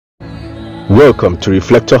Welcome to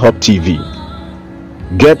Reflector Hub TV.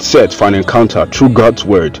 Get set for an encounter through God's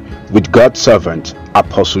Word with God's servant,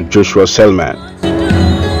 Apostle Joshua Selman.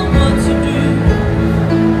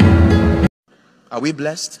 Are we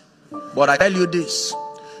blessed? But I tell you this,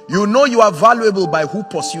 you know you are valuable by who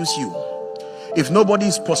pursues you. If nobody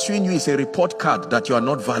is pursuing you, it's a report card that you are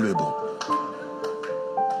not valuable.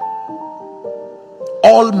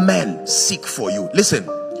 All men seek for you. Listen,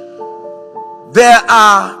 there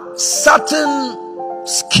are certain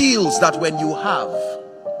skills that when you have,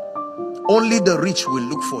 only the rich will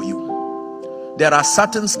look for you. There are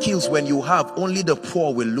certain skills when you have, only the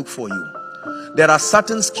poor will look for you. There are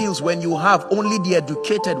certain skills when you have, only the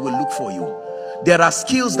educated will look for you. There are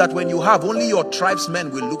skills that when you have, only your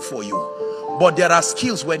tribesmen will look for you. But there are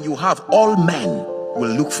skills when you have, all men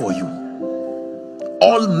will look for you.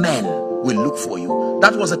 All men will look for you.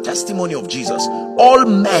 That was a testimony of Jesus. All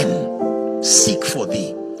men seek for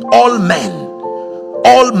thee. All men,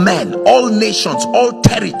 all nations, all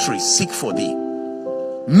territories seek for thee.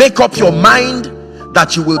 Make up your mind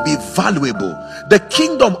that you will be valuable. The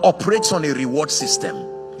kingdom operates on a reward system.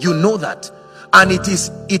 You know that. And it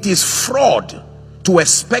is fraud to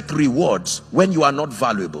expect rewards when you are not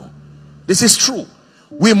valuable. This is true.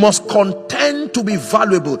 We must contend to be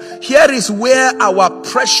valuable. Here is where our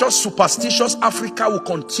precious, superstitious Africa will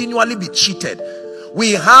continually be cheated.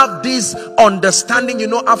 We have this understanding, you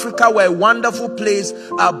know, Africa, we're a wonderful place,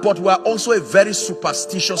 but we're also a very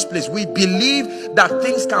superstitious place. We believe that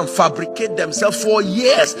things can fabricate themselves. For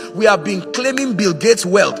years, we have been claiming Bill Gates'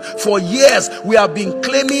 wealth. For years, we have been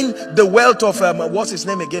claiming the wealth of, what's his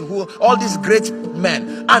name again? All these great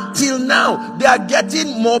men. Until now, they are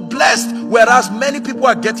getting more blessed, whereas many people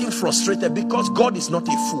are getting frustrated because God is not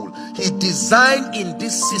a fool. He designed in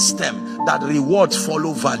this system that rewards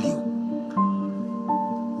follow value.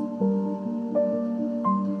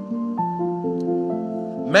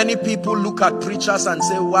 Many people look at preachers and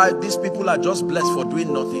say, why these people are just blessed for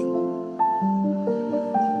doing nothing.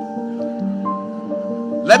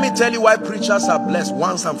 Let me tell you why preachers are blessed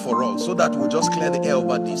once and for all, so that we'll just clear the air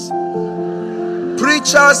over this.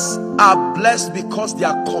 Preachers are blessed because they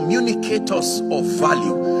are communicators of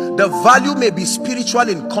value. The value may be spiritual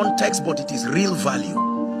in context, but it is real value.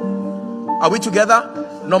 Are we together?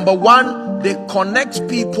 Number one, they connect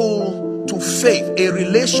people to faith, a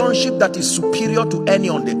relationship that is superior to any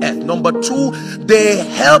on the earth. Number two, they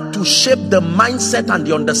help to shape the mindset and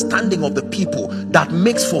the understanding of the people that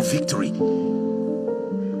makes for victory.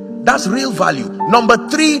 That's real value. Number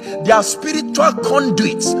three, they are spiritual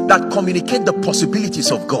conduits that communicate the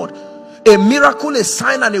possibilities of God. A miracle, a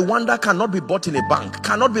sign, and a wonder cannot be bought in a bank,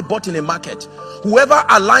 cannot be bought in a market. Whoever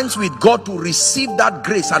aligns with God to receive that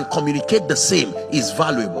grace and communicate the same is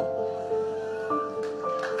valuable.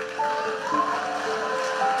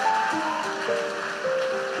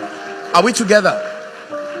 Are we together?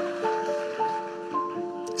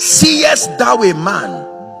 Seest thou a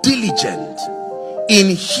man diligent in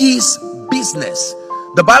his business?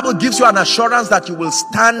 The Bible gives you an assurance that you will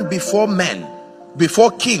stand before men,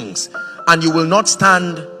 before kings, and you will not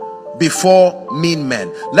stand before mean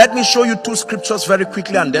men. Let me show you two scriptures very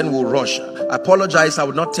quickly and then we'll rush. I apologize, I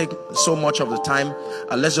will not take so much of the time.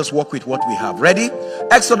 Let's just work with what we have. Ready?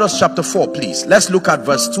 Exodus chapter 4, please. Let's look at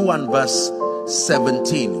verse 2 and verse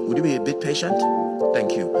 17. Would you be a bit patient?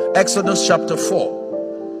 Thank you. Exodus chapter 4.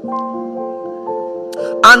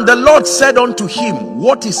 And the Lord said unto him,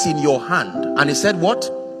 what is in your hand? And he said, what?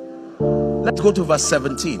 Let's go to verse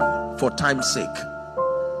 17 for time's sake.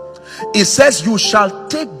 It says, you shall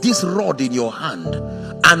take this rod in your hand,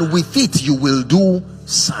 and with it you will do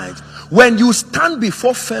signs. When you stand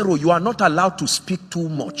before Pharaoh, you are not allowed to speak too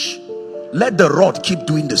much. Let the rod keep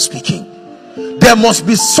doing the speaking. There must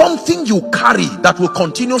be something you carry that will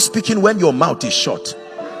continue speaking when your mouth is shut.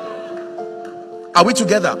 Are we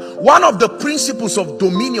together? One of the principles of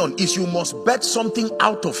dominion is you must bet something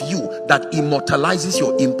out of you that immortalizes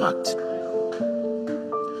your impact.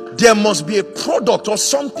 There must be a product or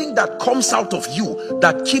something that comes out of you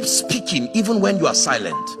that keeps speaking even when you are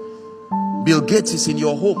silent. Bill Gates is in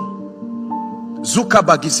your home.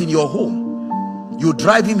 Zuckerberg is in your home. You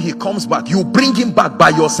drive him, he comes back. You bring him back by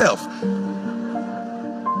yourself.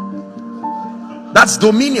 That's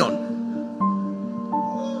dominion.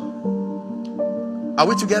 Are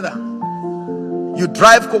we together? You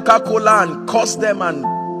drive Coca-Cola and curse them and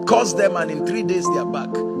in 3 days they are back.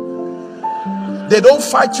 They don't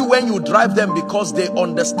fight you when you drive them because they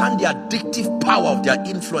understand the addictive power of their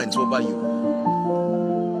influence over you.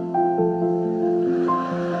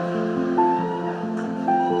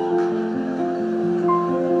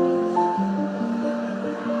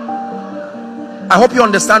 I hope you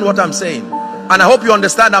understand what I'm saying. And I hope you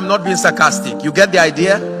understand I'm not being sarcastic. You get the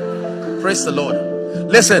idea? Praise the Lord.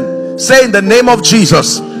 Listen, say, in the name of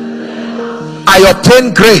Jesus, I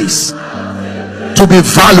obtain grace to be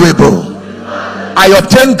valuable. I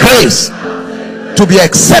obtain grace to be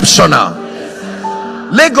exceptional.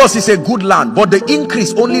 Lagos is a good land, but the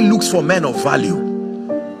increase only looks for men of value.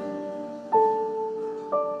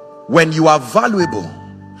 When you are valuable,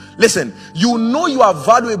 listen, you know you are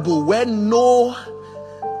valuable when no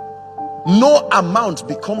amount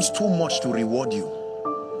becomes too much to reward you.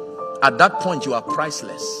 At that point, you are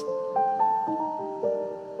priceless.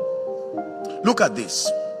 Look at this.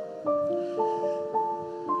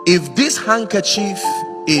 If this handkerchief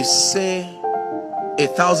is, say,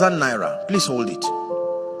 1,000 naira, please hold it.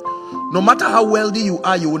 No matter how wealthy you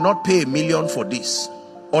are, you will not pay 1 million for this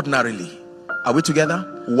ordinarily. Are we together?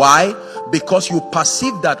 Why? Because you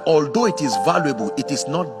perceive that although it is valuable, it is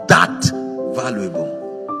not that valuable.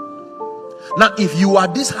 Now, if you are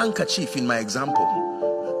this handkerchief in my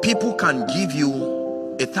example, people can give you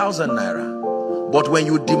 1,000 naira, but when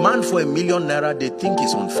you demand for 1 million naira, they think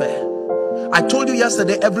it's unfair. I told you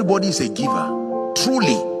yesterday, everybody is a giver.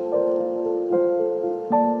 Truly.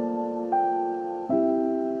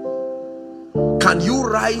 Can you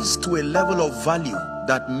rise to a level of value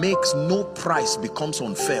that makes no price becomes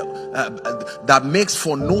unfair, that makes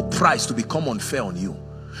for no price to become unfair on you?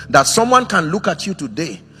 That someone can look at you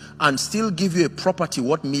today and still give you a property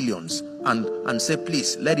worth millions and say,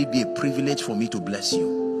 please, let it be a privilege for me to bless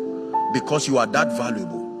you, because you are that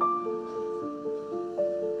valuable.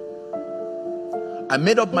 I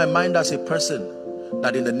made up my mind as a person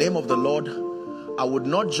that in the name of the Lord, I would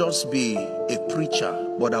not just be a preacher,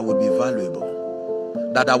 but I would be valuable.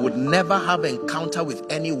 That I would never have encounter with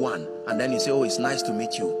anyone and then you say, oh, it's nice to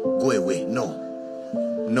meet you, go away. No.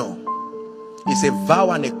 It's a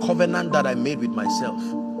vow and a covenant that I made with myself.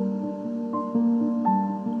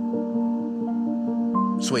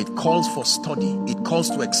 So it calls for study. It calls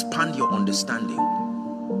to expand your understanding.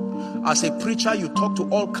 As a preacher, you talk to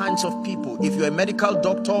all kinds of people. If you're a medical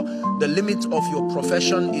doctor, the limit of your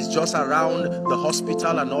profession is just around the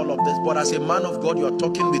hospital and all of this. But as a man of God, you're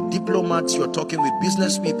talking with diplomats, you're talking with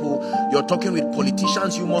business people, you're talking with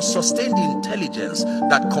politicians. You must sustain the intelligence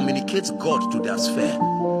that communicates God to their sphere.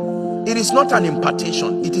 It is not an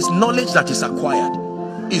impartation. It is knowledge that is acquired.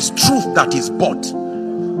 It's truth that is bought.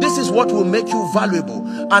 This is what will make you valuable.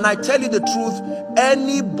 And I tell you the truth,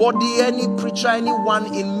 anybody, any preacher,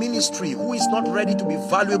 anyone in ministry who is not ready to be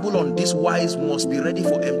valuable on this wise must be ready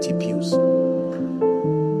for empty pews.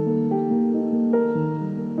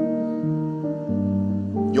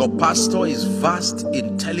 Your pastor is vast,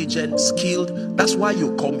 intelligent, skilled. That's why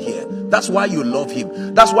you come here. That's why you love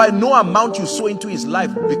him. That's why no amount you sow into his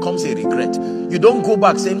life becomes a regret. You don't go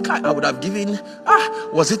back saying, I would have given,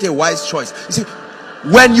 was it a wise choice? You see,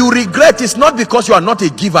 when you regret, it's not because you are not a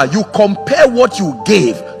giver. You compare what you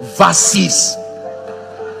gave versus.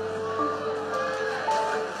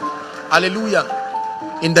 Hallelujah.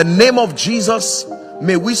 In the name of Jesus,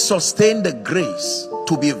 may we sustain the grace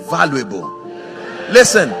to be valuable.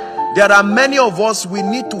 Listen, there are many of us, we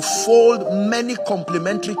need to fold many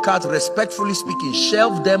complimentary cards, respectfully speaking,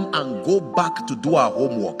 shelve them and go back to do our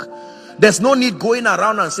homework. There's no need going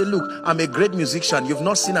around and say, look, I'm a great musician. You've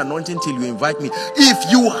not seen anointing till you invite me.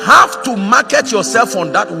 If you have to market yourself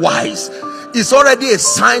on that wise, it's already a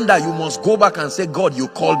sign that you must go back and say, God, you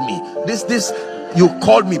called me. You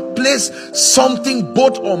called me. Place something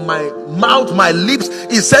both on my mouth, my lips.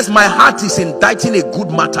 It says my heart is inditing a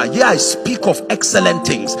good matter. Yeah, I speak of excellent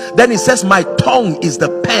things. Then it says my tongue is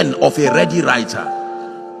the pen of a ready writer.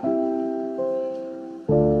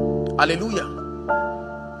 Hallelujah.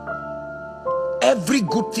 Every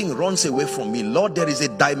good thing runs away from me. Lord, there is a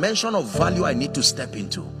dimension of value I need to step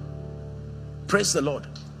into. Praise the Lord.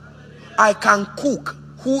 I can cook.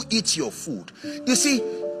 Who eats your food? You see,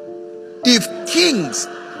 if kings,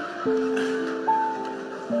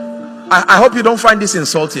 I hope you don't find this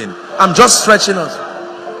insulting. I'm just stretching us.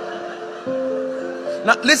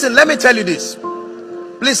 Now listen, let me tell you this.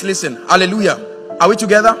 Please listen. Hallelujah. Are we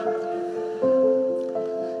together?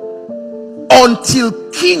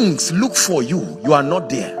 Until kings look for you, you are not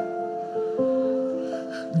there.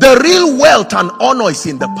 The real wealth and honor is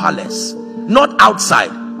in the palace, not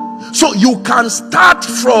outside. So you can start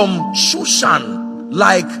from Shushan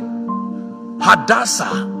like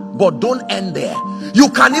Hadassah, but don't end there. You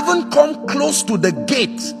can even come close to the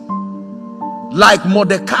gate like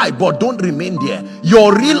Mordecai, but don't remain there.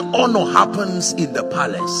 Your real honor happens in the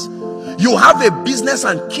palace. You have a business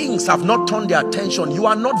and kings have not turned their attention. You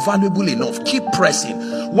are not valuable enough. Keep pressing.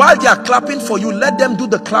 While they are clapping for you, let them do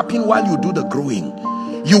the clapping while you do the growing.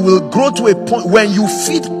 You will grow to a point when you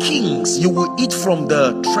feed kings, you will eat from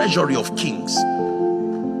the treasury of kings.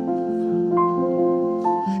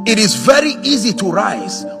 It is very easy to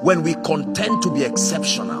rise when we contend to be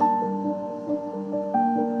exceptional.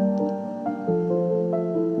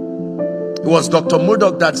 It was Dr.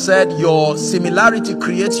 Murdoch that said, your similarity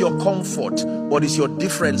creates your comfort, but it's your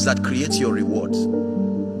difference that creates your rewards.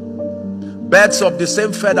 Birds of the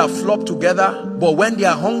same feather flock together, but when they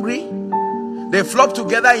are hungry, they flock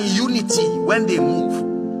together in unity when they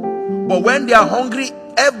move. But when they are hungry,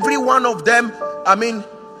 every one of them,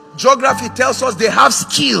 geography tells us they have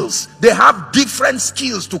skills. They have different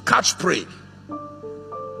skills to catch prey.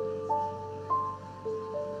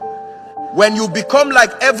 When you become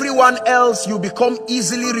like everyone else, you become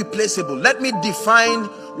easily replaceable. Let me define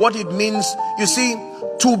what it means. You see,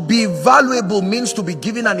 to be valuable means to be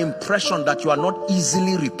given an impression that you are not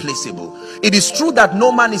easily replaceable. It is true that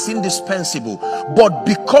no man is indispensable, but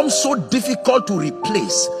becomes so difficult to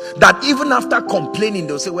replace that even after complaining,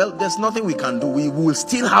 they'll say, well, there's nothing we can do. We will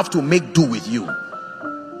still have to make do with you.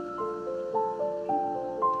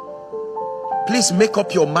 Please make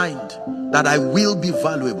up your mind that I will be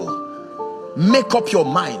valuable. Make up your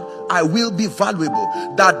mind, I will be valuable.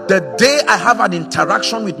 That the day I have an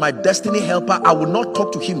interaction with my destiny helper, I will not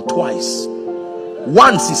talk to him twice.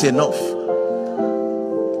 Once is enough.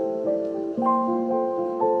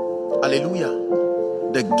 Hallelujah.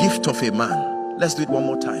 The gift of a man, let's do it one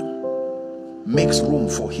more time, makes room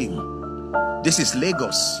for him. This is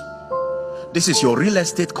Lagos. This is your real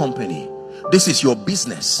estate company. This is your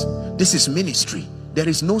business. This is ministry. There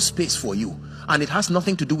is no space for you. And it has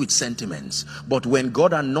nothing to do with sentiments. But when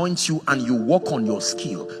God anoints you and you walk on your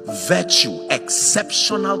skill, virtue,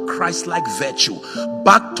 exceptional Christ-like virtue,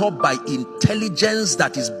 backed up by intelligence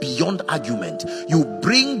that is beyond argument, you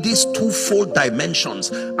bring these twofold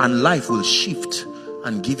dimensions and life will shift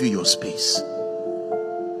and give you your space.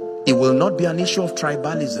 It will not be an issue of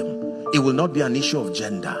tribalism. It will not be an issue of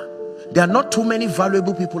gender. There are not too many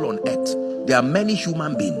valuable people on earth. There are many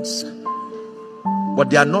human beings. But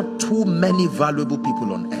there are not too many valuable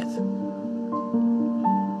people on earth.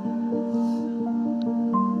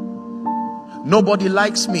 Nobody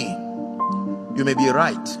likes me. You may be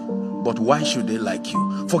right, but why should they like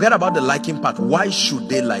you? Forget about the liking part. Why should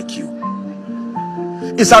they like you?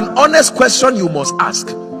 It's an honest question you must ask.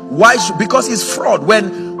 Why should? Because it's fraud.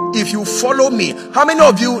 If you follow me, how many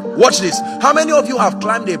of you, watch this, how many of you have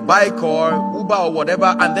climbed a bike or Uber or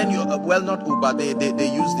whatever, and then you, well, not Uber, they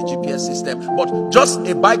use the GPS system, but just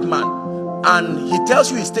a bike man, and he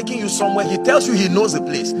tells you he's taking you somewhere, he tells you he knows the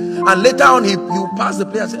place, and later on you pass the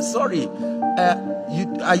place and say, sorry,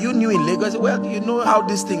 are you new in Lagos? Well, you know how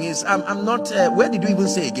this thing is. I'm not, where did you even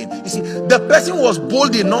say again? You see, the person was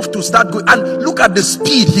bold enough to start going, and look at the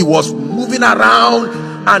speed he was moving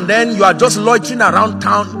around. And then you are just loitering around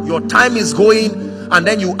town, your time is going, and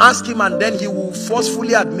then you ask him, and then he will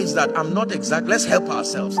forcefully admit that I'm not exact, let's help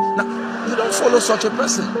ourselves. Now, you don't follow such a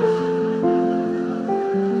person.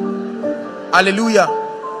 Hallelujah.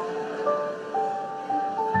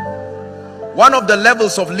 One of the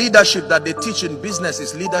levels of leadership that they teach in business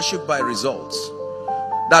is leadership by results.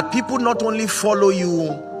 That people not only follow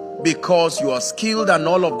you because you are skilled and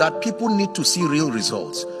all of that, people need to see real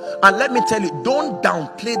results. And let me tell you, don't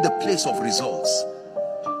downplay the place of results.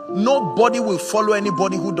 Nobody will follow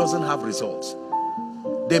anybody who doesn't have results.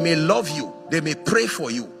 They may love you, they may pray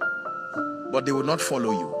for you, but they will not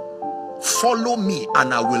follow you. Follow me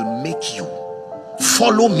and I will make you.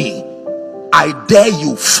 Follow me. I dare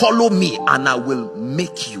you. Follow me and I will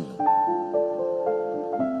make you.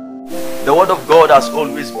 The word of God has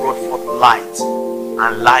always brought forth light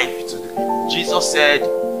and life to the people. Jesus said,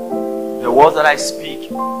 the words that I speak,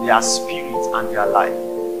 they are spirit and they are life.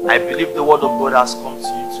 I believe the word of God has come to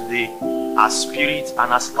you today as spirit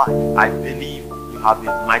and as life. I believe you have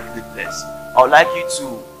been mightily blessed. I would like you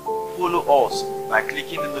to follow us by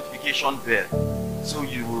clicking the notification bell so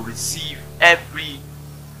you will receive every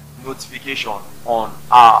notification on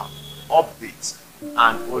our updates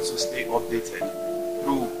and also stay updated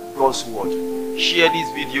through God's word. Share this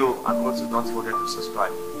video and also don't forget to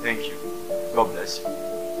subscribe. Thank you. God bless you.